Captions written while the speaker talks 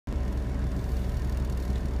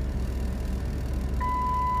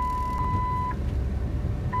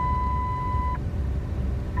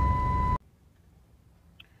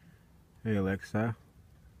Hey Alexa,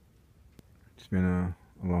 it's been a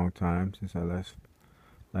long time since I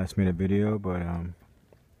last made a video, but as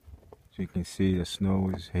you can see, the snow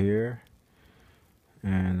is here,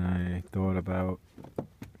 and I thought about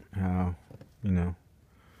how, you know,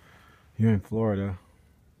 you're in Florida,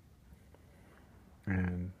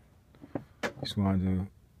 and just wanted to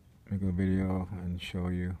make a video and show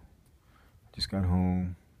you. Just got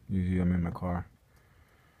home. Usually I'm in my car,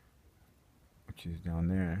 which is down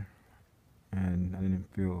there, and I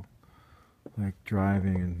didn't feel like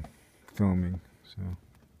driving and filming, so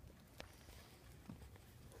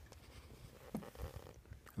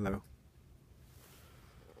hello.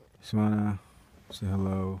 Just wanna say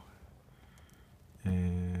hello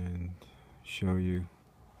and show you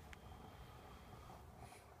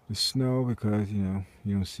the snow, because you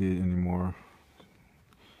don't see it anymore.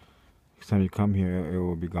 Next time you come here it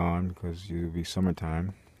will be gone because it will be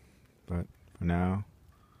summertime, but for now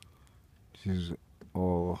this is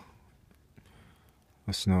all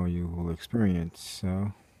the snow you will experience.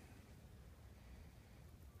 So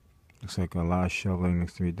looks like a lot of shoveling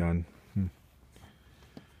needs to be done.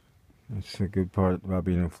 That's the good part about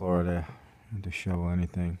being in Florida, to shovel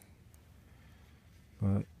anything.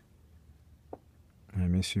 But I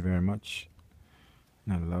miss you very much,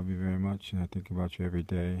 and I love you very much, and I think about you every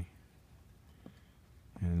day,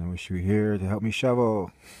 and I wish you were here to help me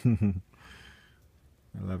shovel.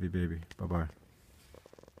 I love you, baby. Bye bye.